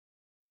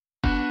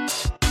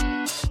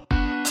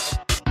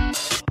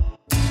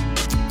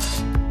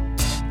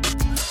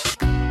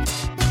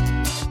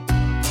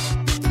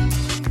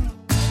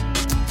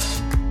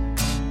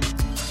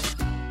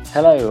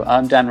Hello,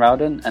 I'm Dan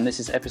Rowden, and this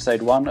is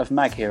episode 1 of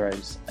Mag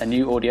Heroes, a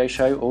new audio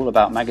show all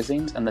about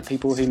magazines and the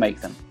people who make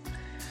them.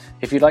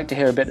 If you'd like to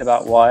hear a bit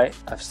about why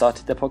I've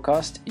started the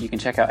podcast, you can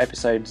check out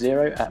episode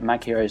 0 at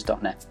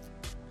magheroes.net.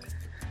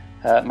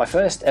 My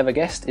first ever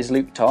guest is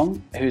Luke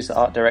Tong, who's the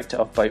art director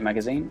of Boat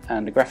Magazine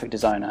and a graphic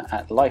designer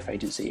at Life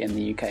Agency in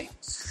the UK.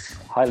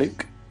 Hi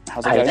Luke,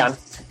 how's it going? Dan.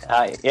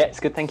 Yeah,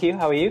 it's good, thank you.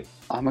 How are you?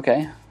 I'm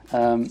okay.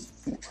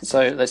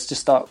 So let's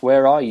just start.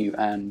 Where are you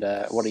and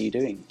what are you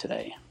doing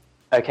today?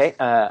 Okay,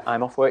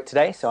 I'm off work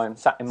today, so I'm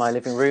sat in my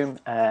living room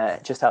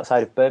just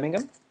outside of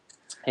Birmingham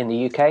in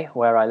the UK,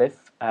 where I live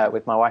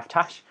with my wife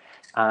Tash,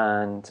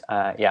 and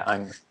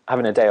I'm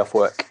having a day off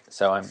work,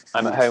 so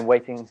I'm at home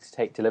waiting to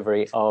take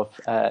delivery of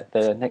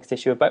the next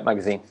issue of Boat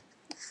Magazine.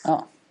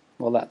 Oh,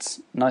 well, that's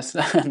nice,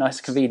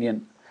 nice,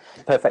 convenient,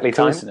 perfectly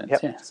coincidence.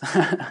 Yep.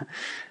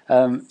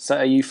 Yes. So,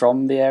 are you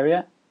from the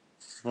area?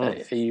 Are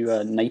you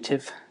a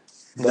native?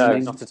 No,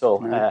 not at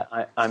all. No.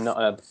 I'm not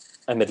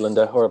a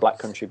Midlander or a Black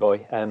Country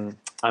boy.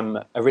 I'm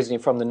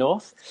originally from the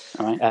north,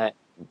 Right.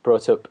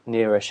 Brought up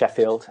near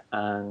Sheffield,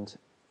 and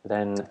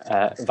then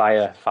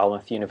via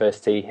Falmouth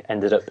University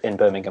ended up in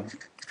Birmingham.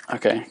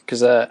 Okay,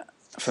 because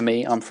for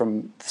me, I'm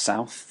from the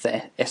south,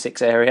 the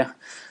Essex area.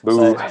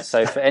 Boo.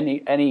 So for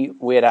any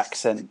weird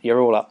accent,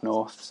 you're all up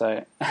north.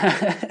 So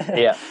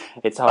Yeah,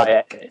 it's hard.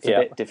 It's a yeah.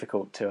 bit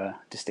difficult to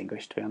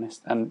distinguish, to be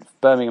honest. And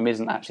Birmingham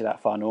isn't actually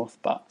that far north,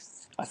 but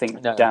I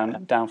think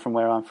down from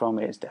where I'm from,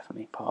 it is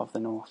definitely part of the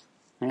north.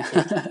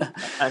 Yeah.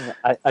 And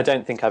I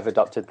don't think I've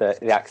adopted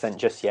the accent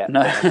just yet.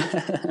 No.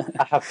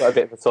 I have got a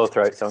bit of a sore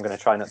throat, so I'm going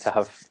to try not to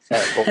have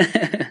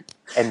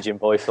engine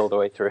voice all the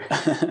way through.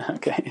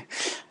 Okay.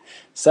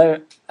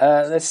 So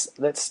let's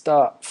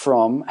start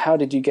from, how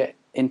did you get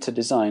into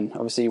design?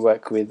 Obviously, you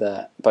work with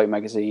Boat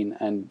Magazine,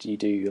 and you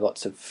do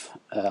lots of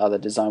other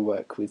design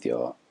work with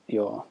your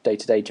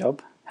day-to-day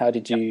job. How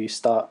did you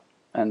start?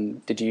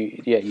 And did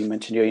you? Yeah, you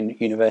mentioned your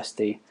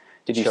university.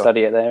 Did you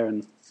study it there?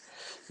 And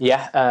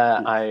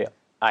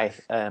I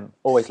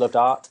always loved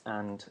art,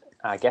 and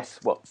I guess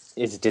what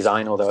is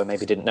design, although I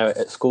maybe didn't know it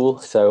at school.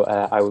 So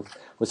I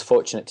was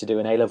fortunate to do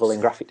an A-level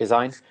in graphic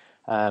design,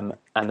 and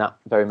that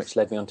very much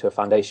led me onto a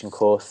foundation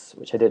course,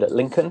 which I did at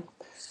Lincoln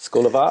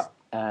School of Art.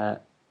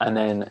 And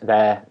then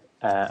there,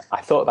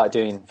 I thought about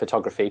doing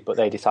photography, but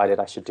they decided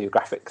I should do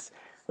graphics,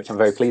 which I'm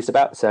very pleased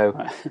about. So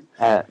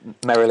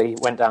merrily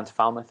went down to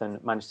Falmouth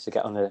and managed to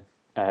get on the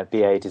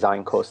BA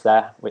design course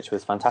there, which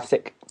was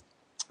fantastic,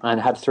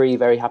 and had 3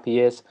 very happy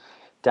years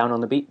down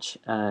on the beach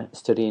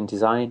studying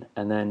design.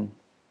 And then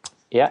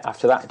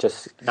after that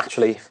just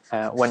naturally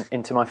went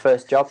into my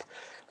first job,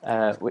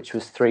 which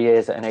was 3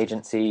 years at an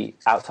agency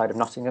outside of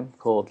Nottingham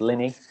called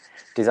Linney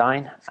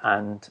Design,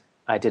 and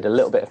I did a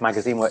little bit of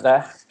magazine work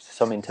there,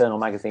 some internal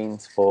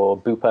magazines for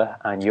Bupa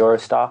and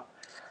Eurostar,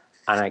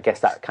 and I guess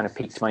that kind of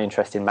piqued my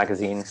interest in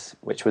magazines,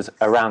 which was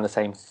around the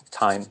same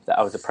time that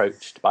I was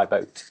approached by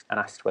Boat and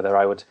asked whether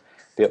I would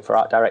be up for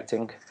art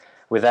directing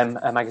with them,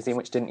 a magazine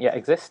which didn't yet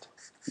exist.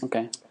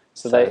 Okay.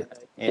 So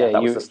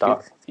that was the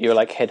start. You were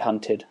like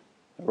headhunted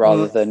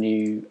rather than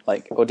you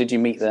or did you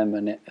meet them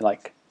and it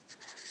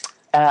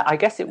I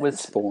guess it was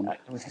spawned?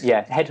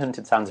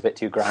 Headhunted sounds a bit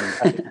too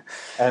grand.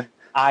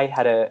 I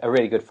had a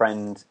really good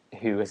friend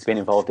who has been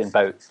involved in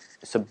Boat,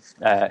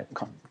 kind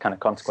of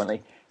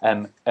consequently,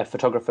 a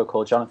photographer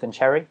called Jonathan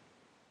Cherry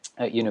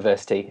at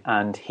university,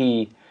 and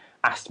he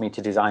asked me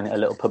to design a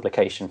little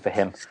publication for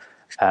him,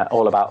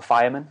 all about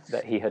firemen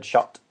that he had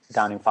shot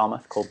down in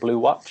Falmouth called Blue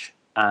Watch,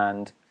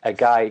 and a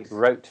guy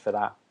wrote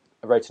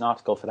an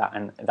article for that,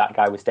 and that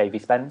guy was Davy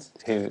Spence,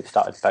 who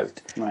started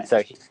Boat. Right.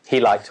 So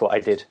he liked what I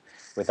did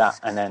with that,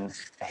 and then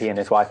he and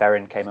his wife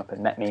Erin came up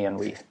and met me, and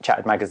we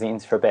chatted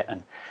magazines for a bit,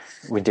 and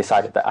we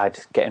decided that I'd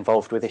get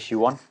involved with issue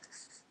 1,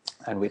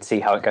 and we'd see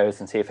how it goes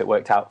and see if it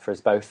worked out for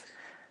us both,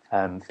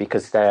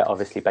 because they're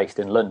obviously based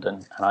in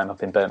London and I'm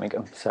up in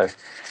Birmingham, so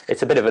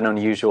it's a bit of an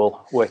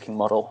unusual working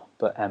model,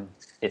 but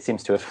it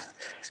seems to have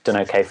done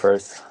okay for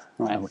us.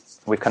 Right.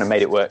 We've kind of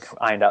made it work,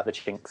 ironed out the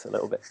chinks a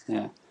little bit.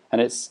 Yeah,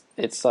 and it's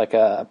like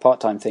a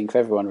part-time thing for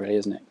everyone, really,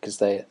 isn't it? Because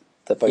the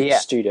Boat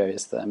studio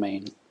is the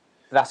main.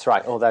 That's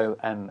right, although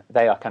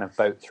they are kind of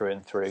Boat through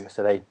and through,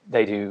 so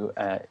they do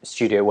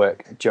studio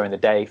work during the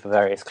day for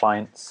various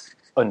clients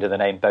under the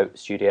name Boat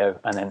Studio,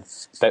 and then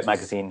Boat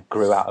Magazine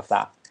grew out of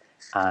that,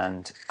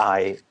 and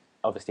I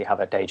obviously have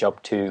a day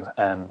job too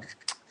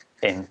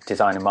in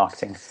design and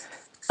marketing,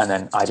 and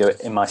then I do it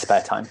in my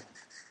spare time.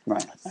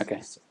 Right,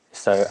 okay.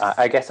 So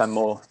I guess I'm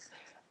more,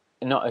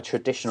 not a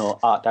traditional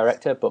art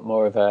director, but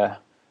more of a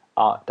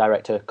art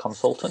director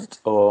consultant,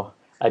 or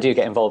I do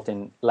get involved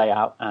in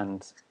layout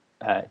and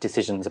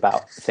decisions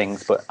about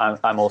things, but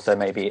I'm also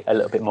maybe a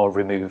little bit more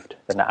removed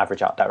than the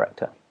average art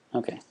director.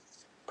 Okay.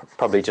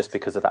 Probably just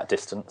because of that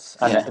distance.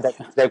 And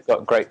they've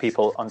got great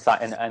people on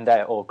site, and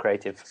they're all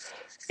creative,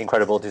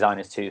 incredible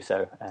designers too,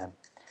 so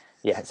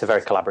it's a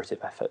very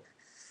collaborative effort.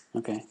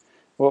 Okay.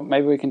 Well,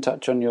 maybe we can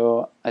touch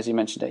on as you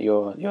mentioned, at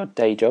your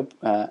day job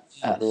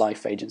at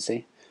Life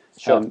Agency.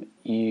 Sure.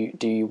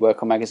 Do you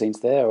work on magazines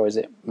there, or is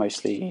it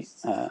mostly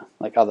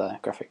like other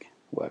graphic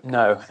work?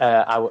 No,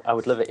 I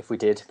would love it if we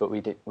did, but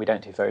we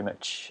don't do very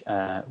much.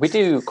 We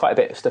do quite a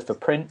bit of stuff for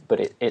print,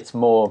 but it's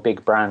more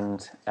big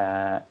brand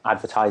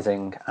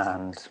advertising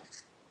and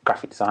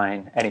graphic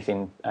design,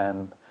 anything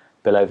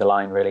below the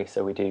line really.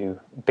 So we do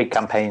big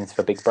campaigns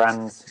for big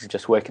brands. I'm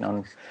just working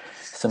on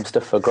some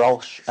stuff for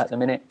Grolsch at the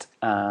minute,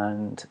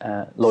 and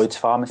Lloyd's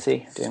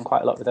Pharmacy, doing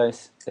quite a lot with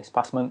those this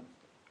past month.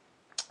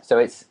 So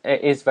it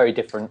is very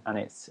different, and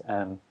it's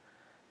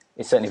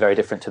certainly very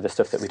different to the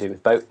stuff that we do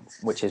with Boat,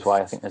 which is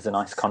why I think there's a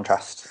nice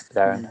contrast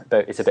there. And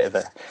Boat is a bit of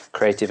a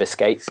creative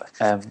escape,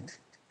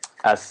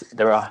 as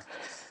there are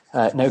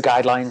no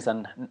guidelines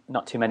and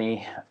not too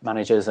many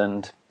managers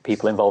and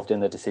people involved in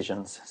the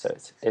decisions. So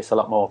it's a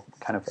lot more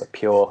kind of a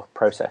pure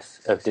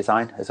process of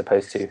design, as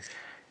opposed to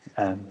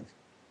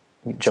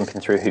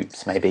jumping through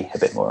hoops, maybe a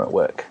bit more at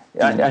work,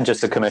 and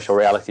just the commercial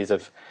realities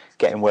of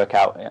getting work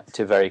out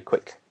to very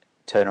quick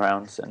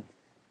turnarounds and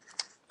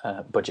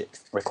budget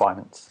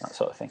requirements, that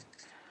sort of thing.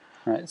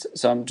 Right,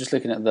 so I'm just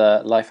looking at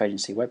the Life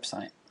Agency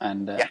website,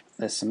 and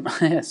there's some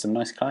some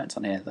nice clients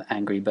on here. The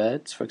Angry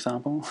Birds, for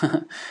example.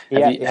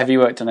 Have you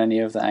worked on any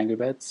of the Angry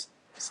Birds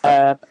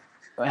stuff?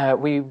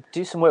 We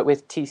do some work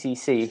with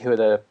TCC, who are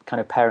the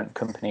kind of parent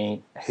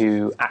company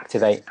who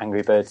activate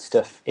Angry Birds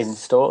stuff in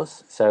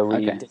stores. So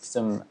we did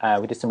some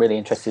really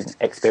interesting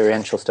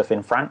experiential stuff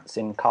in France,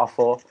 in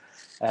Carrefour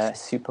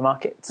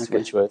supermarkets,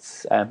 which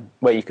was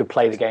where you could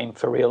play the game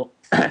for real.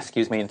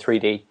 Excuse me, in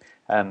 3D.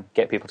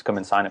 Get people to come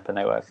and sign up, and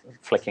they were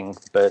flicking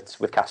birds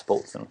with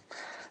catapults and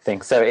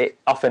things. So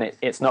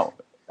it's not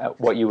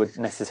what you would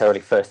necessarily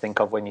first think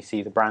of when you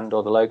see the brand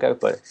or the logo,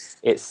 but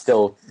it's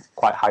still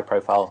quite high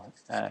profile,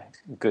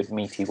 good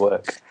meaty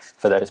work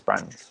for those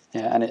brands.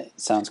 Yeah, and it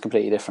sounds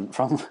completely different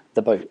from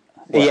the Boat.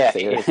 Yeah,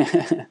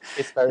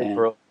 it's very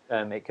broad.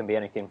 It can be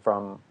anything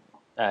from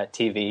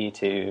TV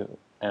to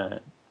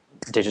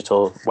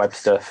digital web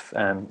stuff,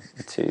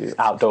 to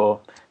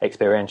outdoor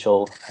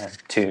experiential,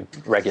 to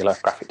regular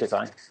graphic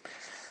design.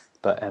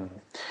 But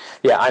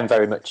I'm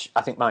very much,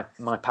 I think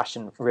my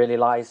passion really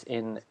lies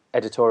in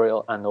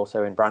editorial and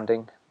also in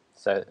branding.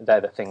 So they're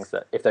the things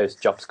that, if those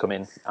jobs come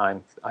in, I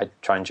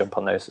try and jump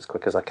on those as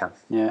quick as I can.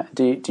 Yeah.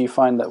 Do you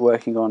find that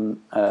working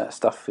on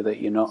stuff that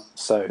you're not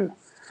so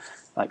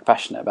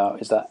passionate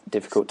about, is that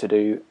difficult to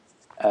do?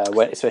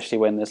 Especially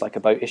when there's a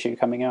boat issue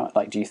coming out,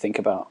 do you think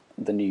about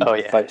the new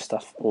boat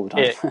stuff all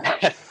the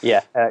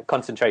time?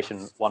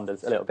 Concentration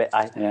wanders a little bit.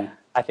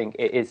 I think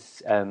it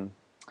is.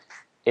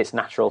 It's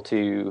natural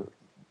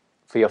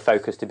for your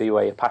focus to be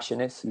where your passion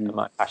is. And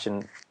my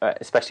passion,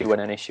 especially when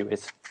an issue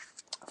is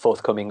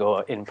forthcoming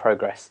or in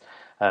progress,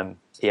 I'm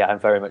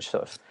very much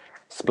sort of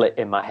split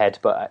in my head.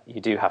 But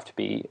you do have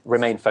to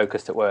remain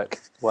focused at work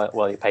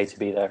while you're paid to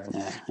be there.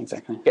 And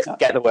exactly.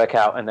 Get the work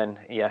out, and then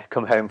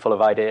come home full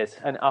of ideas.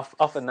 And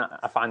often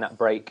I find that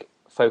break,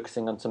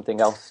 focusing on something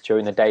else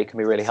during the day, can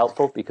be really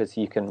helpful, because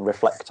you can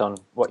reflect on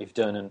what you've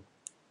done, and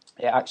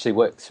it actually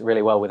works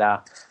really well with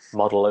our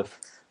model of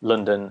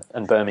London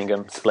and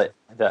Birmingham split,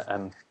 that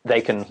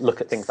they can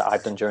look at things that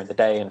I've done during the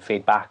day and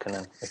feed back, and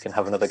then we can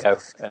have another go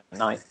at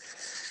night.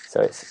 So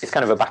it's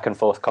kind of a back and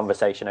forth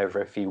conversation over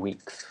a few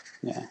weeks.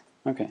 Yeah.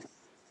 Okay.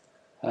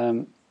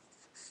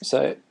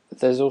 So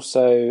there's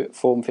also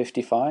Form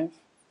 55,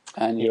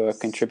 and you're a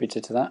contributor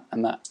to that,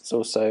 and that's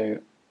also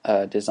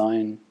a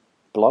design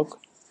blog.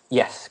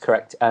 Yes,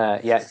 correct.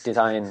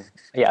 Design.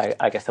 Yeah,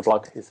 I guess the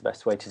blog is the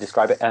best way to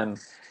describe it.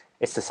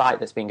 It's a site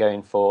that's been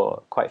going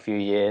for quite a few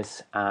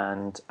years,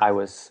 and I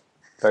was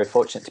very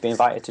fortunate to be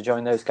invited to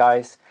join those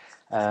guys.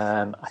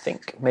 I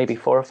think maybe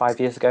 4 or 5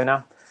 years ago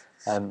now,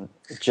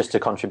 just to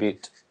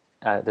contribute.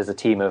 There's a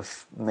team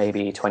of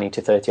maybe 20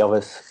 to 30 of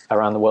us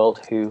around the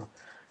world who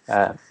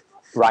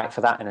write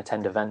for that and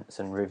attend events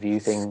and review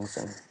things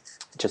and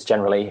just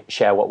generally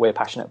share what we're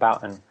passionate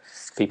about. And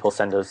people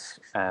send us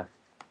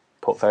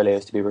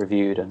portfolios to be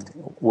reviewed and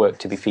work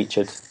to be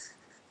featured.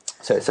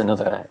 So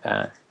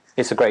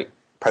it's a great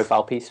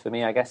profile piece for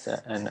me, I guess,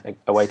 and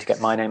a way to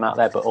get my name out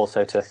there, but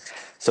also to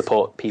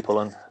support people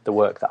and the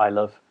work that I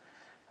love.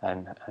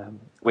 And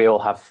we all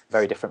have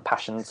very different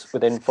passions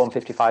within Form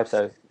 55,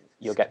 so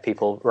you'll get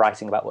people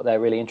writing about what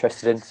they're really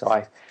interested in. So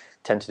I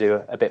tend to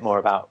do a bit more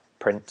about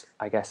print,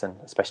 I guess, and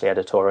especially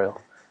editorial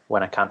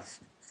when I can.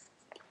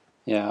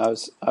 Yeah,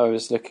 I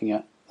was looking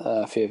at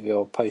a few of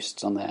your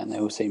posts on there, and they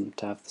all seem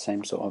to have the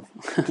same sort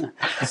of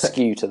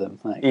skew to them.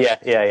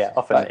 Yeah.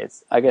 Often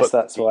it's. I guess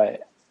that's why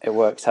it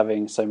works,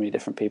 having so many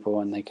different people,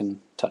 and they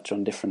can touch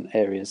on different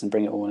areas and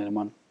bring it all in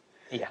one.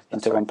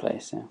 Into one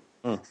place.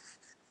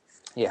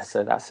 Yeah,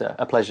 so that's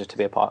a pleasure to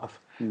be a part of,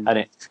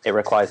 and it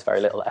requires very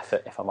little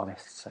effort, if I'm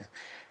honest.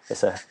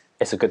 So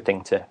it's a good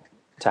thing to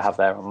have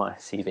there on my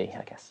CV,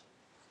 I guess.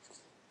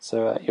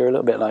 So you're a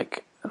little bit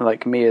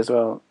like me as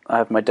well. I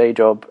have my day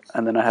job,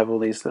 and then I have all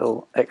these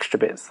little extra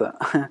bits that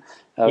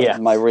are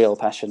my real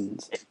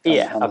passions.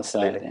 On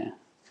absolutely. The side,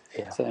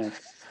 yeah. So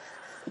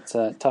it's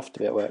tough to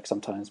be at work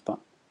sometimes, but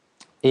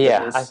you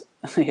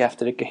have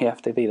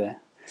to be there.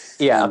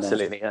 Yeah,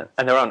 absolutely.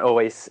 And there aren't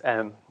always.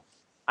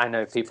 I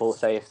know people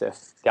say if the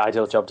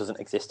ideal job doesn't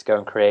exist, to go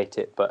and create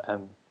it, but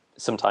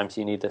sometimes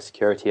you need the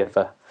security of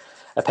a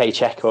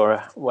paycheck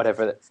or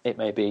whatever it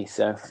may be.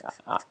 So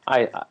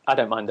I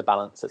don't mind the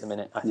balance at the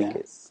minute. I think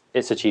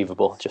it's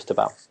achievable just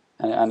about.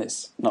 And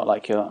it's not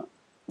like you're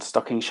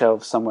stocking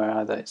shelves somewhere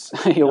either. It's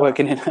you're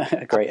working in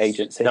a great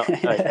agency.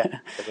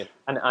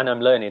 And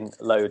I'm learning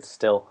loads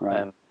still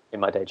in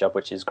my day job,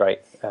 which is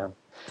great.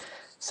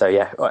 So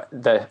yeah,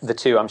 the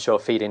two I'm sure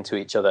feed into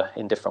each other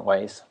in different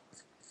ways.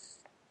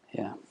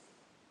 Yeah.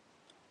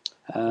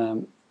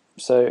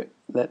 So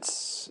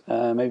let's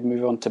maybe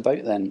move on to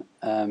Boat then.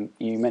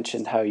 You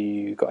mentioned how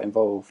you got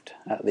involved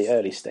at the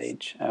early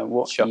stage.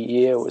 What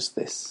year was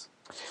this?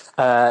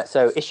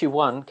 So issue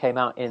 1 came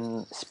out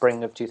in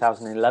spring of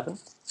 2011.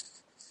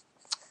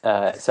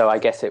 So I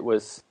guess it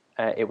was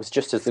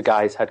just as the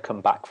guys had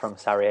come back from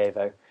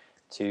Sarajevo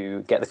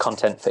to get the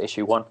content for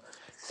issue 1.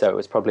 So it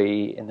was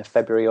probably in the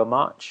February or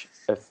March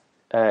of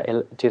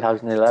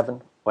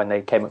 2011 when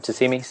they came up to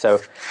see me. So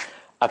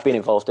I've been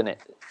involved in it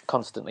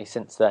constantly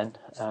since then.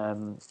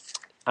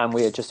 And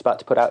we are just about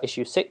to put out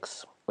issue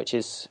 6, which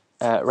is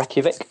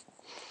Reykjavik.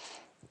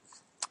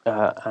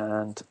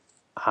 And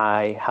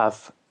I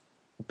have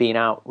been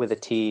out with a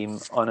team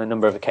on a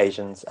number of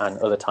occasions and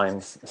other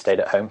times stayed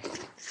at home.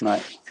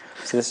 Right.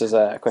 So this is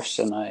a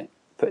question I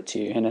put to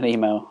you in an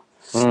email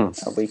a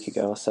week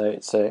ago or so.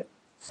 So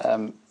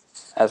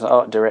as an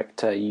art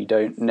director, you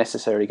don't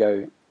necessarily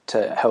go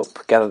to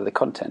help gather the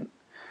content,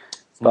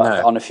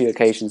 but on a few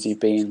occasions you've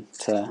been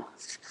to...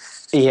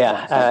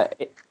 Yeah,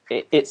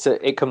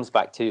 it comes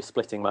back to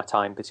splitting my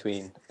time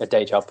between a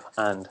day job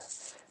and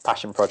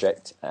passion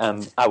project.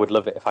 I would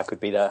love it if I could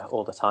be there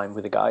all the time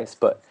with the guys,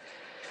 but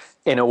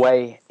in a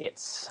way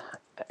it's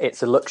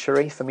a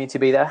luxury for me to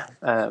be there,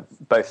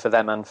 both for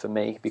them and for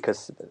me,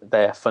 because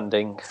they're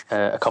funding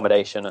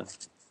accommodation and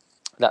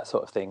that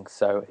sort of thing.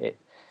 So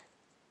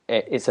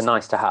it's a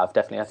nice to have,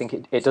 definitely. I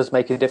think it does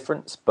make a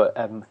difference, but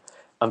I'm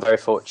very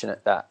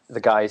fortunate that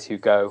the guys who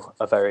go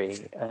are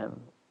very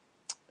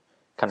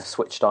kind of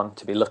switched on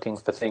to be looking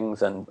for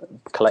things and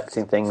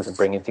collecting things and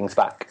bringing things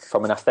back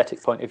from an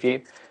aesthetic point of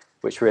view,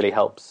 which really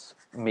helps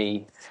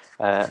me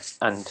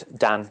and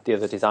Dan, the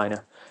other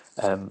designer,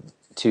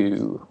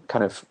 to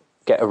kind of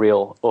get a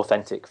real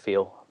authentic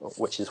feel,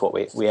 which is what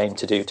we aim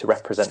to do, to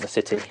represent the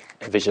city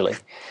visually.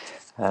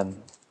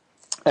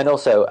 And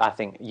also, I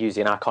think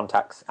using our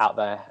contacts out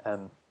there,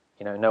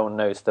 no one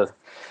knows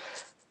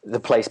the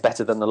place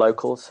better than the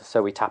locals,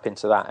 so we tap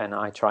into that, and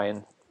I try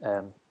and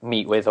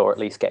meet with, or at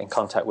least get in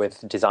contact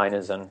with,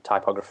 designers and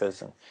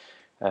typographers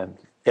and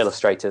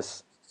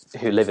illustrators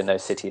who live in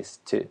those cities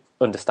to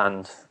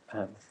understand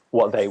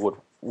what they would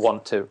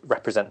want to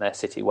represent their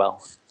city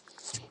well.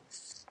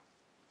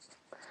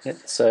 Yeah,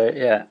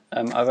 so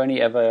I've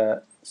only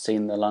ever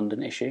seen the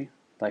London issue,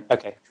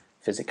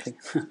 physically.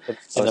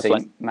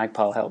 Obviously,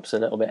 Magpile helps a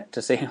little bit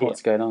to see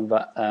what's going on,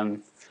 but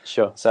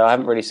sure. So I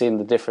haven't really seen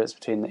the difference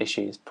between the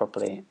issues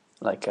properly,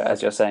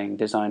 as you're saying,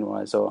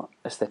 design-wise or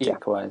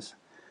aesthetic-wise.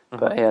 Mm-hmm.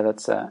 But yeah,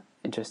 that's an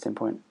interesting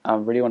point. I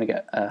really want to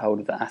get a hold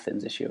of the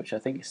Athens issue, which I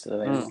think is still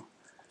available.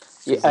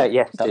 Yes,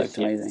 that looked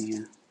amazing.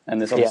 Yeah, and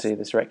there's obviously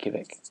this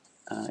Reykjavik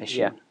issue.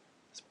 Yeah.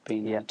 It's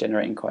been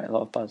generating quite a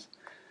lot of buzz.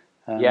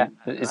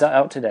 Is that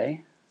out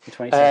today? The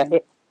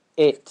 22nd?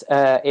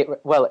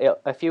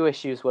 A few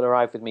issues will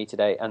arrive with me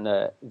today, and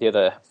the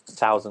other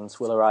thousands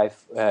will arrive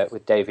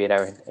with Davey and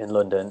Erin in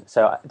London.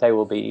 So they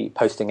will be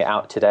posting it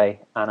out today,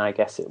 and I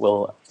guess it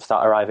will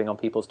start arriving on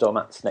people's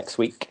doormats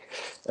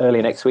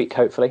early next week,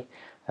 hopefully.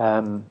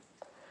 So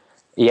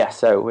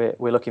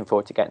we're looking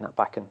forward to getting that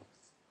back and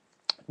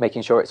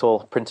making sure it's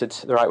all printed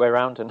the right way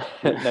around and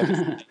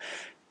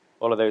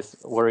all of those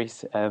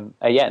worries. And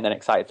then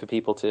excited for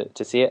people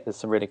to see it. There's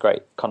some really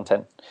great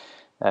content.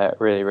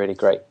 Really, really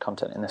great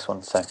content in this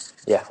one. So,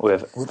 we're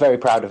very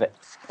proud of it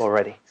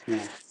already.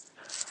 Yeah,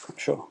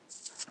 sure.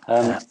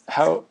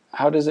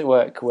 How does it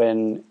work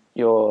when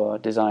you're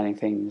designing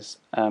things?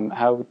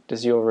 How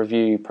does your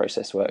review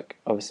process work?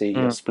 Obviously,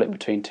 you're split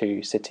between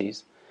two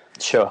cities.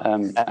 Sure.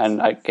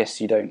 And I guess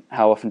you don't...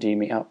 How often do you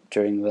meet up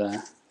during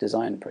the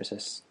design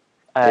process?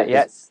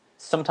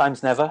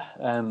 Sometimes never.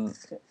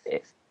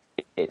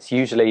 It's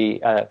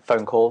usually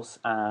phone calls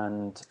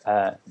and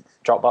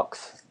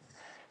Dropbox.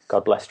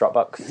 God bless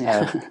Dropbox.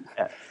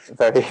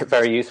 Very,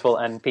 very useful,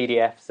 and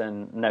PDFs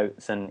and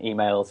notes and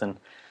emails and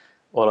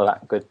all of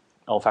that good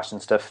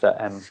old-fashioned stuff. That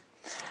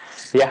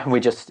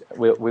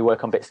we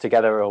work on bits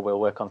together, or we'll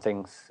work on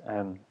things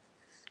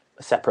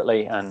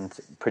separately and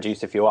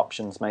produce a few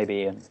options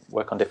maybe, and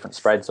work on different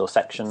spreads or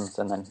sections,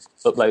 and then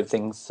upload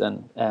things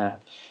and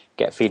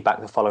get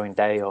feedback the following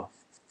day or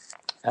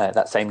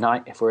that same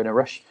night if we're in a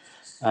rush,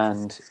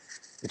 and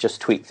just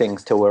tweak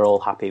things till we're all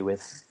happy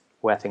with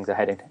where things are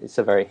heading. It's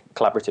a very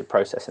collaborative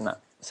process in that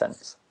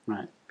sense.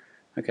 Right.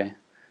 Okay.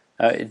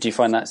 Do you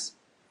find that's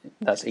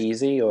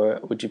easy,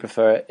 or would you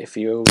prefer it if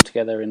you're all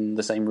together in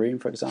the same room,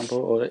 for example,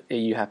 or are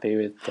you happy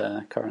with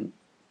the current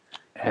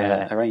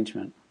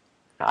arrangement?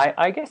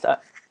 I guess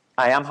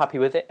I am happy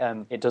with it.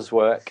 It does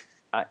work.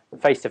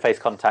 face-to-face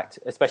contact,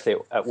 especially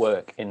at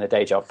work in the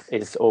day job,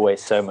 is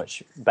always so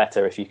much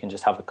better if you can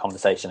just have a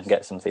conversation and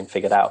get something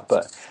figured out.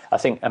 But I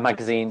think a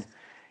magazine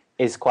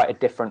is quite a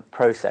different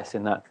process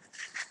in that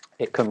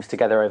it comes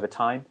together over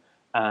time,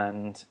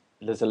 and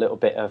there's a little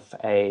bit of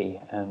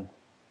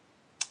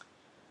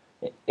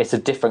it's a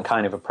different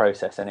kind of a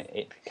process, and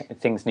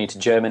things need to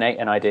germinate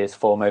and ideas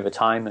form over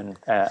time. And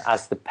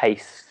as the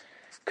pace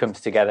comes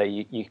together,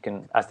 you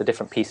can, as the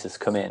different pieces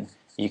come in,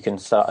 you can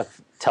sort of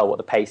tell what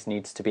the pace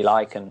needs to be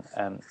like and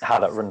how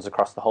that runs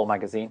across the whole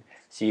magazine.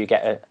 So you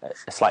get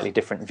a slightly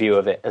different view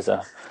of it as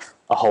a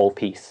whole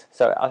piece.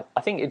 So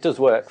I think it does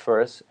work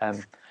for us.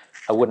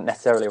 I wouldn't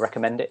necessarily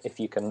recommend it if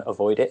you can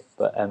avoid it,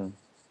 but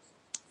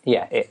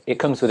yeah, it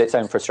comes with its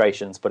own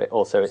frustrations, but it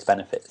also its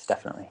benefits,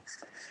 definitely.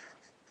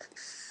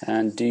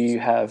 And do you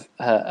have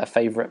a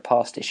favourite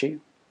past issue?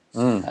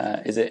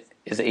 Is it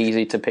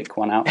easy to pick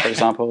one out, for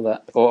example,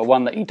 or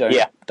one that you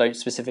don't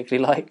specifically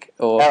like?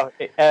 Or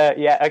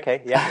yeah,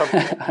 okay, yeah.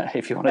 Probably.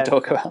 If you want to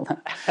talk about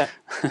that,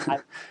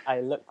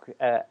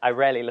 I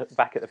rarely look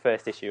back at the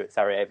first issue at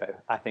Sarajevo.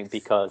 I think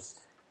because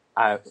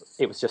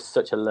it was just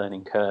such a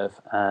learning curve,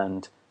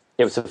 and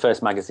it was the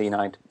first magazine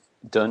I'd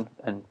done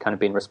and kind of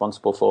been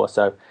responsible for.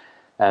 So.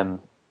 I'm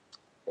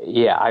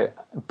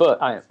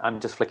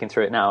just flicking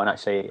through it now, and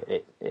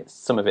actually,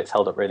 some of it's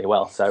held up really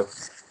well. So,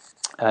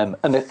 and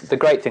the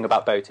great thing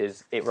about Boat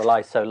is it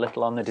relies so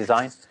little on the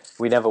design.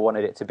 We never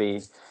wanted it to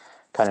be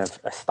kind of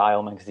a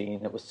style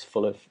magazine that was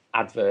full of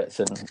adverts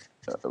and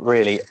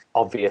really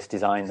obvious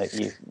design that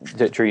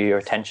drew your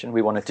attention.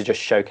 We wanted to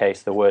just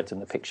showcase the words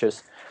and the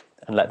pictures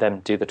and let them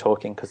do the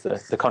talking, because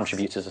the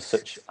contributors are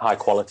such high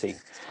quality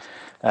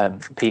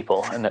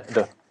people, and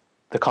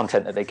the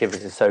content that they give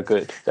us is so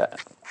good that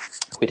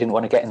we didn't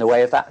want to get in the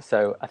way of that.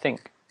 So I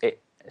think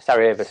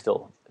Sarajevo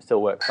still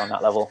works on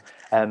that level.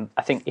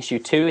 I think issue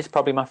 2 is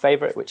probably my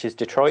favourite, which is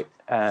Detroit,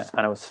 and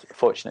I was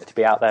fortunate to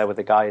be out there with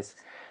the guys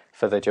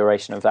for the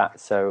duration of that.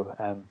 So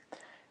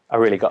I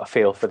really got a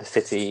feel for the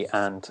city,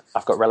 and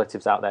I've got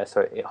relatives out there,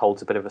 so it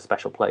holds a bit of a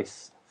special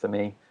place for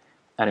me.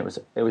 And it was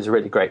a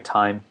really great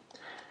time.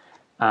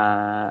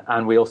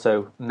 And we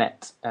also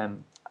met.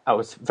 I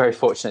was very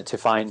fortunate to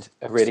find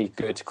a really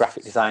good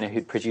graphic designer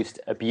who'd produced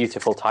a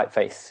beautiful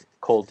typeface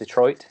called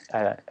Detroit,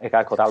 a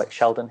guy called Alex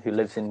Sheldon, who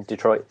lives in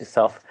Detroit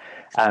itself.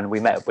 And we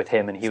met up with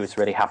him, and he was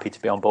really happy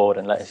to be on board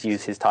and let us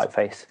use his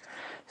typeface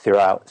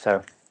throughout.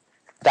 So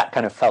that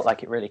kind of felt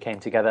like it really came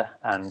together,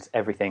 and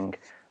everything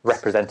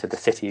represented the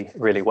city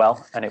really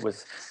well. And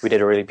we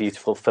did a really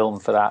beautiful film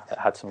for that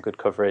had some good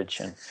coverage,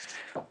 and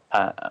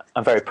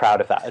I'm very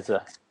proud of that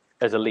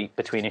as a leap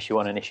between issue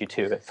 1 and issue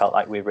 2. It felt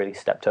like we really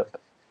stepped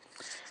up.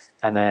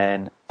 And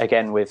then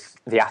again with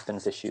the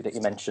Athens issue that you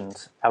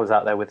mentioned, I was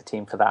out there with the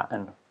team for that,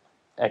 and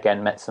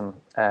again met some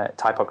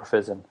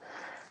typographers, and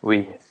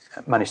we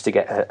managed to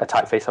get a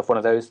typeface off one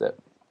of those that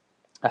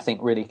I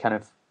think really kind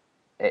of,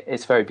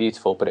 it's very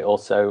beautiful, but it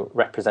also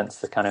represents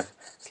the kind of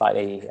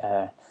slightly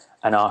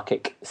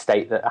anarchic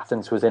state that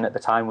Athens was in at the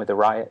time with the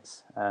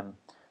riots.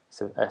 It's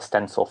a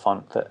stencil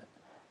font that,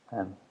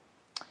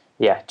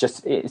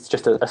 it's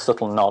just a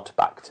subtle nod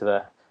back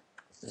to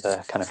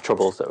the kind of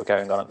troubles that were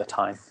going on at the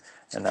time,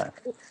 and the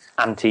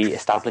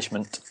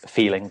anti-establishment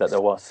feeling that there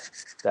was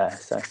there.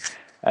 So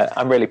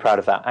I'm really proud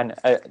of that. And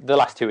the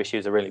last 2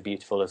 issues are really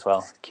beautiful as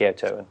well,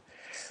 Kyoto and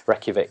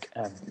Reykjavik.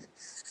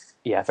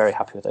 Very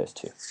happy with those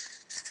 2.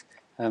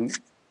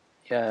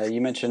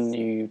 You mentioned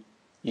you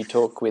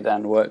talk with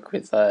and work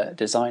with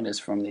designers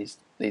from these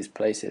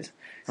places.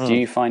 Do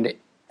you find it,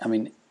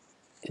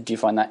 do you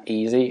find that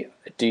easy?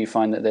 Do you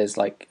find that there's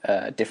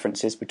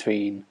differences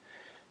between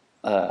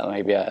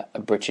maybe a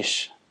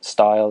British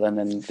style and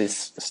then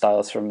these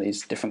styles from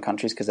these different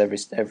countries, because every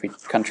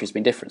country's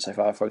been different so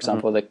far? For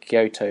example, the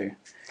Kyoto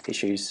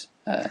issues,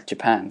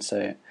 Japan,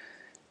 so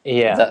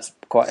that's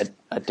quite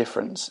a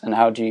difference. And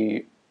how do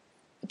you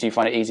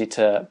find it easy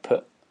to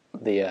put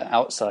the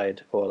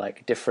outside or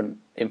different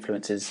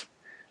influences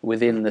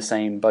within the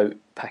same boat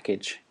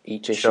package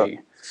each issue? Sure.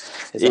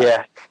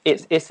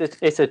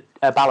 It's a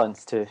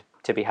balance to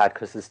be had,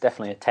 because there's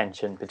definitely a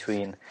tension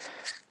between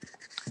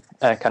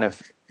kind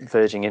of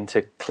verging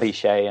into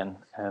cliche, and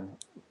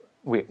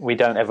we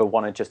don't ever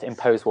want to just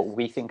impose what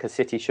we think a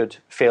city should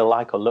feel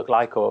like or look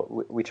like, or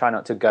we try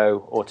not to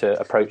go or to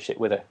approach it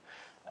with a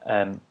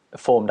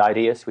formed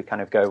ideas. We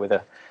kind of go with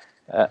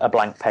a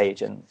blank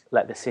page and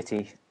let the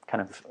city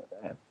kind of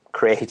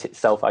create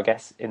itself, I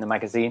guess, in the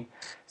magazine.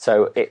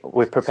 So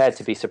we're prepared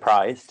to be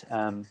surprised.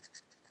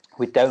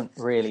 We don't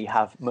really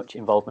have much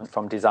involvement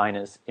from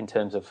designers in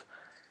terms of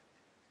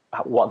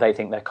what they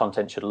think their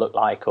content should look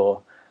like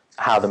or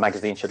how the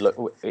magazine should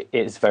look. It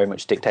is very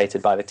much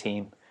dictated by the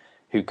team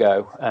who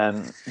go.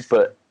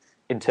 But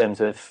in terms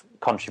of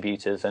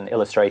contributors and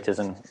illustrators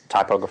and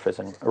typographers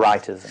and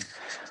writers and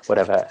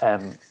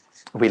whatever,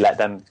 we let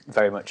them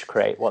very much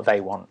create what they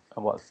want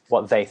and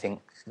what they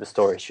think the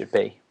story should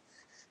be.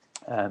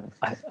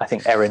 I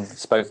think Erin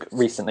spoke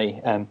recently,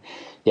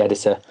 the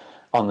editor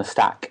on the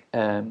Stack,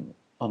 on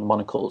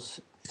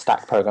Monocle's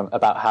Stack program,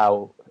 about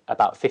how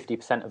about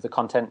 50% of the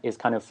content is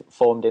kind of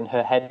formed in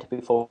her head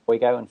before we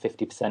go, and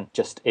 50%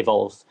 just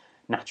evolves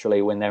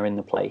naturally when they're in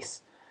the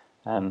place.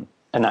 And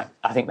that,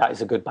 I think that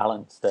is a good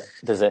balance, that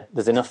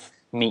there's enough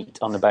meat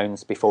on the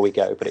bones before we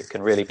go, but it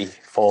can really be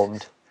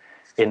formed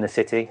in the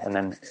city, and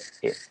then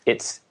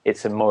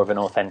it's a more of an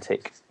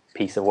authentic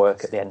piece of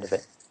work at the end of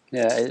it.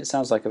 Yeah, it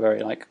sounds like a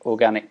very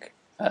organic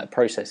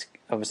process.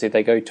 Obviously,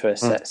 they go to a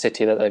set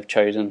city that they've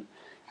chosen,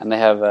 and they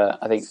have.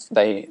 I think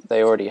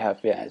they already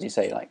have, as you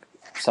say,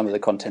 some of the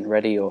content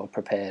ready or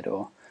prepared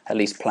or at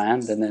least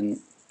planned, and then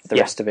the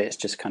rest of it is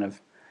just kind of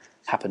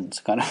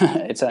happens.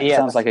 It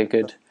sounds like a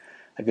good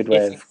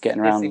way of getting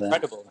around. It's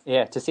incredible,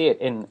 to see it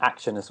in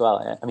action as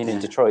well. I mean, in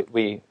Detroit,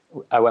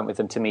 I went with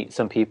them to meet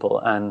some people,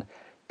 and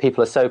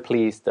people are so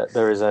pleased that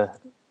there is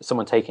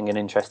someone taking an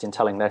interest in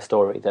telling their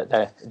story, that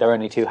they're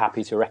only too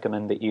happy to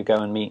recommend that you go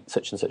and meet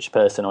such and such a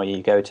person, or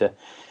you go to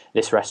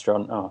this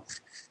restaurant, or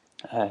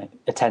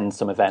attend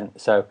some event.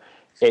 So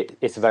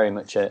it's very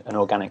much an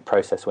organic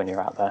process when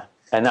you're out there,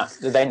 and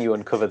then you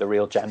uncover the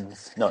real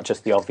gems, not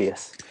just the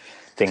obvious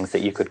things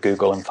that you could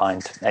Google and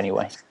find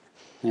anyway.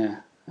 Yeah,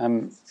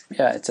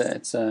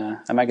 it's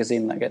a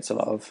magazine that gets a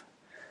lot of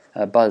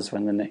buzz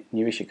when the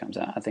new issue comes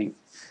out. I think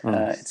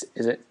how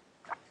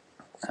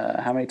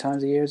many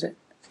times a year is it?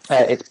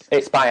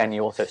 It's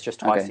biannual, so it's just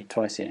twice. Okay,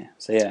 twice a year.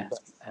 So yeah. But,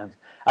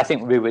 I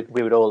think we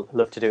would all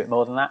love to do it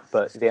more than that,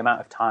 but the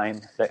amount of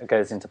time that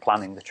goes into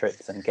planning the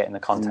trips and getting the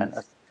content,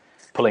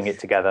 pulling it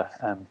together,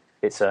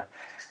 it's a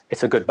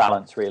good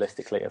balance,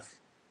 realistically, of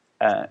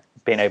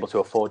being able to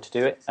afford to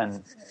do it,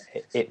 and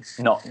it's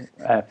not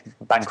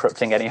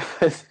bankrupting any of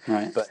us,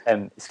 right. But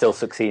still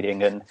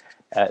succeeding, and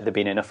there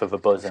being enough of a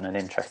buzz and an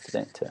interest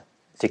in it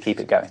to keep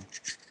it going.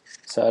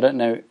 So I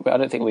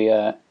don't think we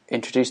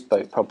introduced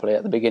Boat properly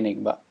at the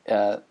beginning, but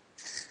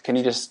can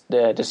you just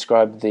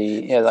describe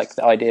the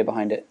idea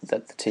behind it,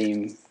 that the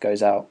team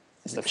goes out?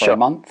 Is it for a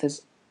month?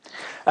 It's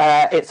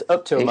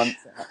up to a month.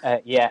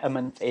 A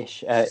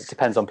month-ish. It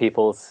depends on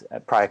people's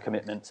prior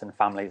commitments and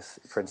families,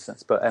 for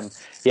instance. But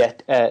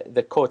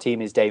the core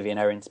team is Davey and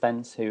Erin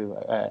Spence, who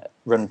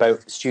run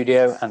Boat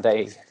Studio, and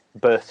they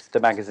birthed the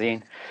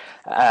magazine.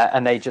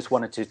 And they just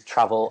wanted to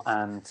travel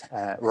and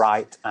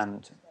write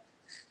and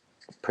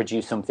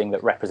produce something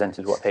that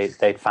represented what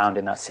they'd found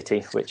in that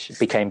city, which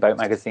became Boat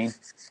Magazine.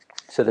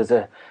 So there's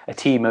a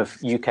team of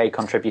UK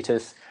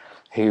contributors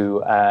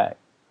who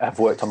have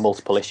worked on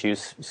multiple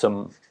issues,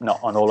 some not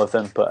on all of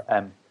them, but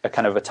a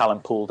kind of a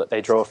talent pool that they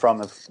draw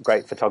from of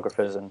great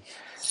photographers and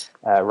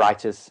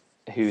writers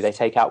who they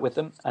take out with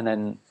them, and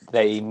then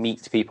they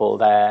meet people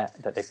there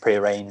that they've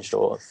prearranged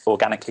or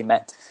organically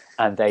met,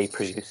 and they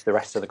produce the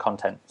rest of the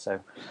content. So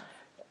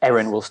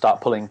Erin will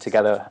start pulling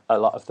together a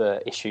lot of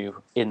the issue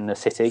in the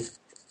city,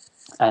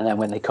 and then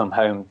when they come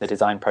home, the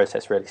design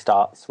process really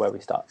starts, where we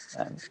start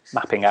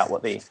mapping out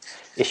what the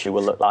issue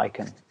will look like,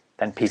 and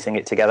then piecing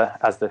it together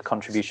as the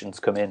contributions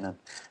come in and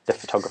the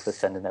photographers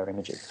send in their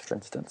images, for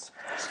instance.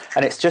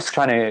 And it's just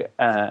trying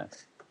to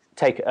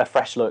take a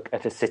fresh look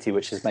at a city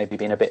which has maybe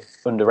been a bit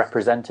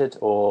underrepresented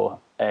or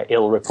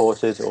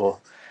ill-reported, or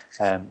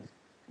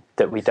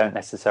that we don't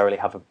necessarily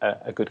have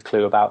a good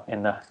clue about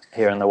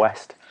here in the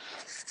West.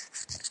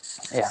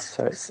 Yeah,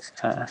 so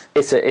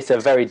it's a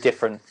very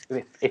different.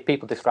 If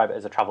people describe it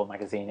as a travel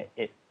magazine,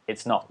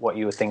 it's not what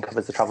you would think of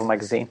as a travel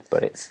magazine,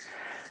 but it's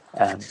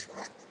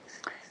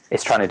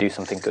trying to do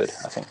something good,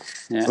 I think.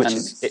 Yeah, which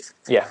is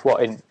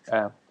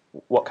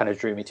what kind of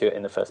drew me to it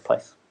in the first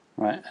place.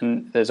 Right,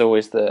 and there's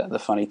always the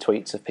funny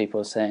tweets of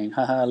people saying,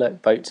 "Haha,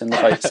 look, Boat's in the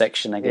boat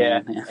section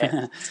again."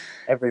 Yeah.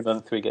 Every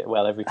month we get,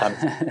 every time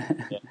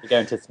we go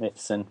into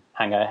Smith's and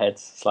hang our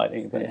heads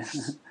slightly, but. Yeah.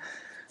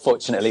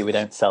 Fortunately, we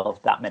don't sell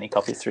that many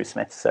copies through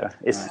Smith, so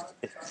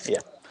yeah.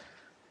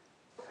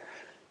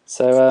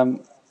 So,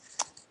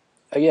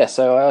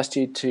 so I asked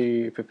you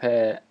to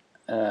prepare,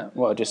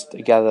 just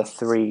gather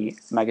 3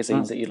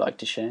 magazines that you'd like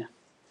to share.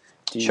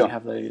 Do you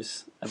have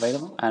those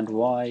available? And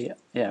why?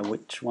 Yeah,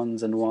 which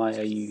ones and why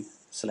are you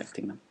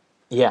selecting them?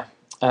 Yeah.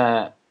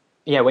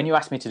 When you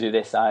asked me to do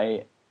this,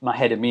 my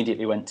head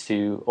immediately went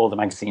to all the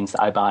magazines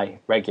that I buy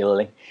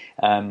regularly,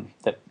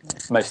 that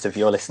most of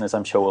your listeners,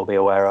 I'm sure, will be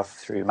aware of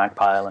through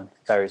Magpile and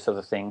various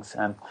other things.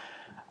 And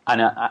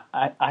I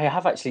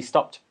have actually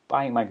stopped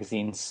buying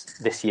magazines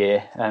this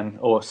year,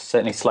 or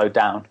certainly slowed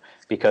down,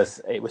 because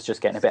it was just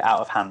getting a bit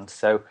out of hand.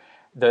 So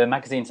the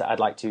magazines that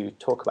I'd like to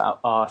talk about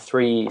are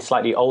 3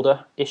 slightly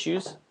older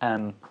issues,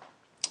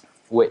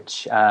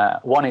 which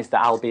one is the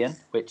Albion,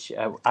 which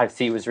I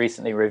see was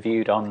recently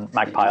reviewed on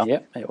Magpile.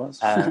 Yep, it was.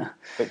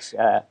 Which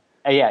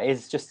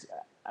is just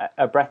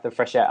a breath of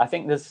fresh air. I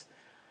think there's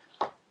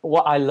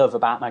what I love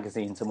about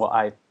magazines, and what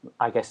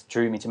I guess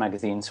drew me to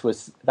magazines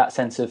was that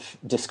sense of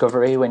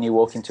discovery when you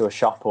walk into a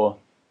shop or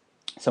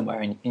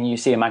somewhere and you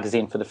see a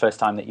magazine for the first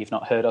time that you've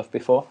not heard of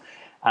before.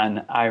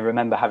 And I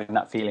remember having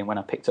that feeling when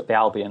I picked up the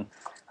Albion.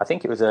 I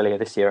think it was earlier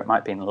this year, it might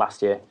have been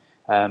last year.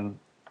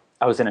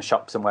 I was in a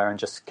shop somewhere and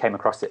just came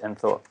across it and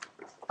thought,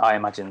 I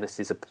imagine this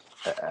is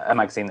a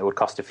magazine that would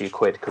cost a few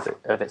quid because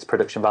of its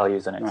production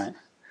values, and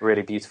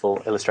really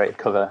beautiful illustrated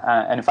cover,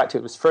 and in fact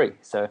it was free,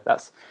 so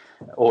that's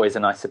always a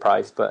nice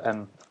surprise. But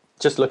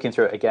just looking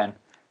through it again,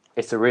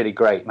 it's a really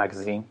great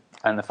magazine,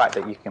 and the fact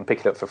that you can pick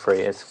it up for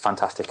free is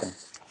fantastic. And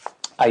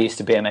I used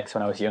to BMX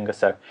when I was younger,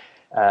 so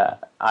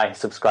I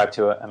subscribed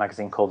to a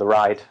magazine called The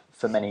Ride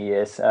for many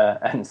years,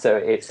 and so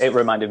it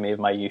reminded me of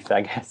my youth,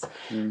 I guess,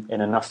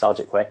 in a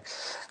nostalgic way.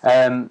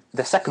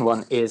 The second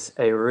one is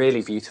a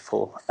really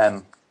beautiful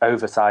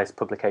oversized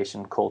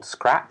publication called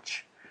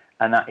Scratch,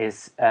 and that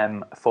is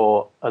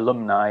for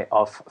alumni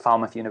of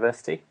Falmouth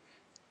University,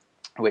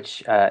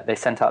 which they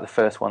sent out the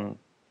first one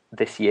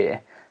this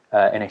year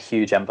in a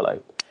huge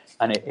envelope.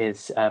 And it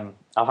is,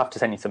 I'll have to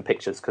send you some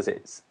pictures because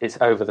it's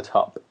over the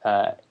top.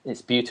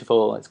 It's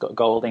beautiful, it's got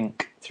gold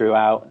ink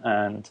throughout,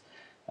 and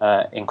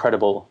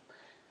incredible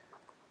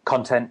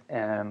content,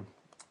 and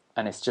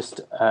it's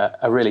just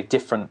a really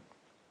different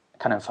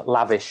kind of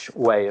lavish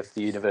way of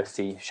the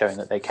university showing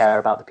that they care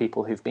about the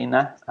people who've been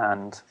there.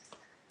 And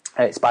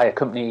it's by a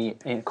company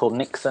called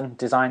Nixon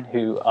Design,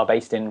 who are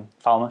based in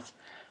Falmouth.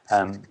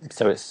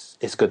 So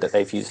it's good that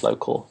they've used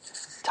local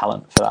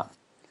talent for that.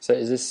 So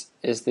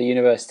is the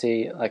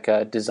university like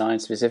a design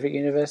specific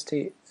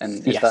university,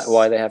 and is Yes. that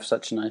why they have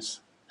such a nice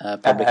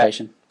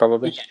publication?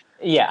 Probably.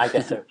 Yeah, I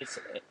guess so.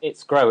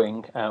 It's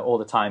growing all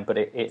the time, but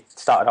it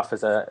started off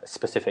as a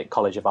specific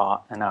college of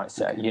art, and now it's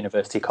a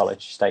university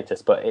college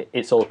status. But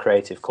it's all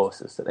creative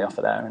courses that they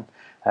offer there,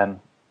 and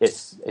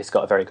it's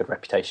got a very good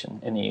reputation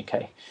in the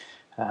UK.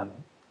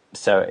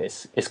 So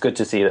it's good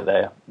to see that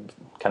they're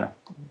kind of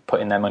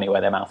putting their money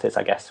where their mouth is,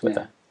 I guess, with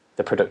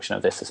the production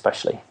of this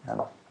especially.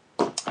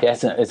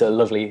 It's a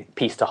lovely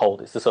piece to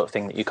hold. It's the sort of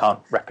thing that you can't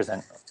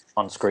represent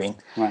on screen.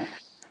 Right.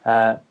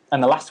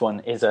 And the last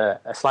one is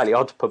a slightly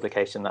odd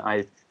publication that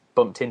I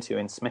bumped into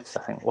in Smiths,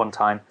 I think, one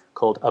time,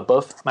 called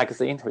Above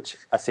Magazine, which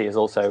I see is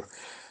also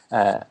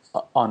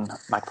on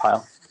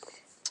Magpile,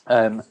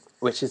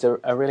 which is a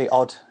really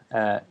odd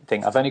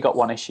thing. I've only got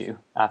one issue.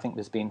 I think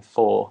there's been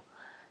 4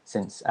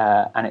 since,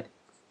 and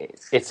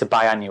it's a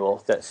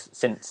biannual that's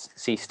since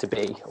ceased to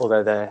be,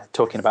 although they're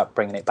talking about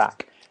bringing it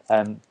back,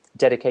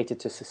 dedicated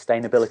to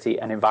sustainability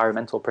and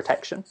environmental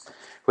protection,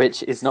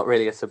 which is not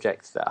really a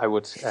subject that I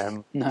would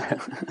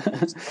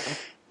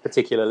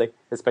particularly,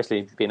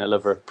 especially being a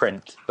lover of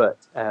print. But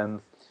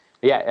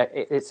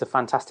it's a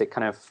fantastic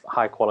kind of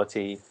high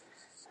quality,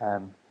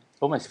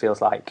 almost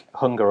feels like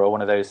Hunger or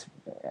one of those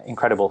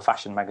incredible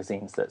fashion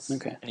magazines that's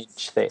an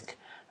inch thick.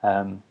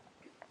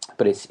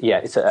 But it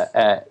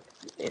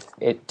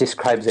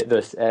describes it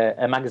as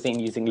a magazine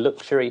using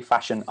luxury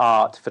fashion,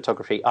 art,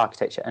 photography,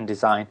 architecture and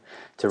design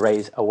to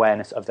raise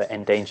awareness of the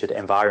endangered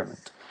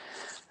environment.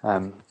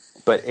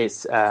 But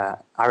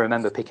I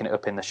remember picking it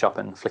up in the shop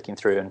and flicking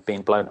through and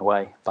being blown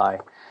away by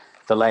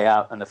the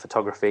layout and the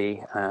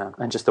photography,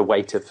 and just the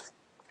weight of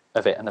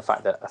it, and the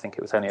fact that I think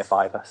it was only a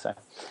 £5. So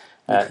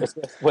it's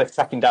worth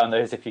tracking down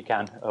those if you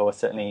can, or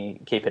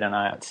certainly keeping an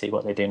eye out to see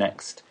what they do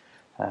next.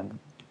 So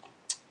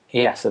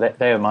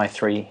they are my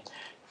 3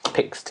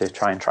 picks to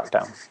try and track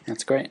down.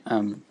 That's great.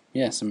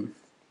 Some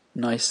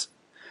nice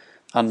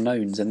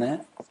unknowns in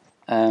there.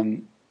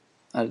 I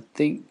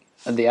think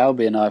the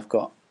Albion I've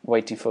got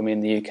waiting for me in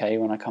the UK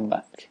when I come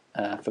back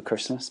for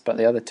Christmas, but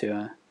the other 2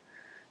 are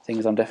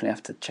things I'm definitely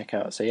have to check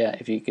out. So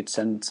if you could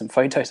send some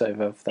photos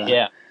over of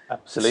the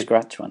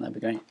Scratch one, that'd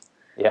be great.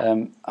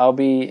 I'll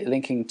be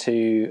linking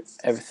to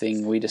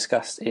everything we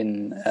discussed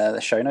in the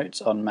show notes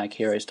on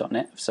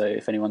magheroes.net, so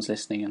if anyone's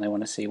listening and they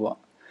want to see what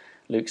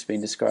Luke's been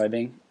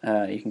describing,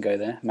 you can go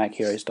there,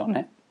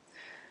 magheroes.net.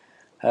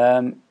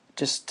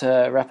 Just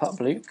to wrap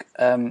up, Luke,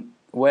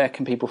 where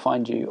can people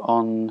find you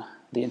on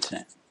the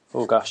internet?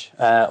 Oh gosh,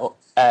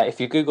 if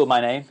you Google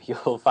my name,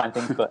 you'll find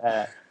things, but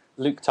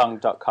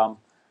luketong.com,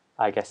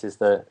 I guess, is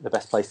the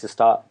best place to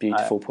start.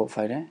 Beautiful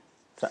portfolio.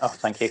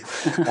 Thank you.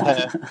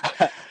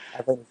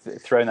 I've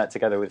thrown that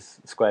together with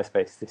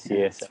Squarespace this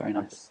year, so very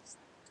nice.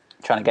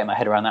 I'm trying to get my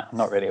head around that. I'm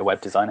not really a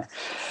web designer.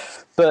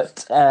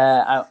 But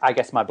I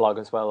guess my blog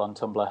as well on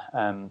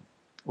Tumblr,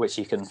 which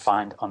you can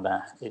find on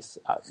there, is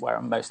where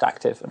I'm most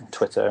active, and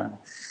Twitter, and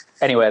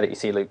anywhere that you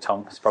see Luke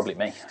Tong is probably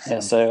me.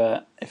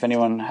 So if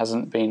anyone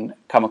hasn't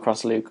come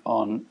across Luke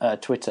on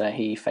Twitter,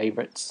 he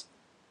favourites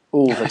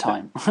all the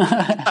time.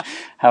 I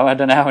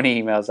don't know how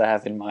many emails I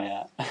have in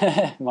my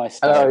my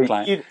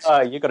client.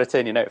 You've got to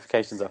turn your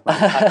notifications off.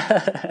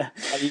 I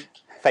use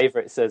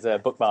favourites as a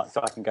bookmark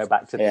so I can go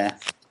back to them.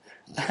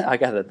 I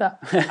gathered that.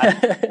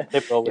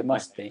 It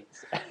must be.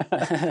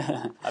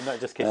 I'm not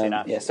just kissing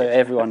ass. So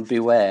everyone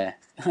beware.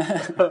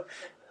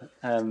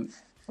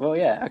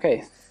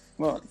 Okay.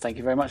 Well, thank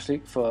you very much,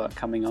 Luke, for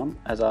coming on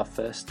as our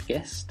first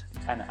guest.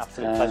 An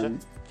absolute pleasure.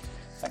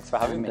 Thanks for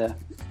having me.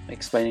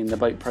 Explaining the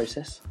boat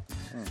process.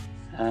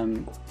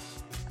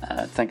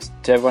 Thanks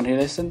to everyone who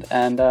listened,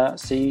 and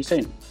see you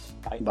soon.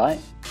 Bye. Bye.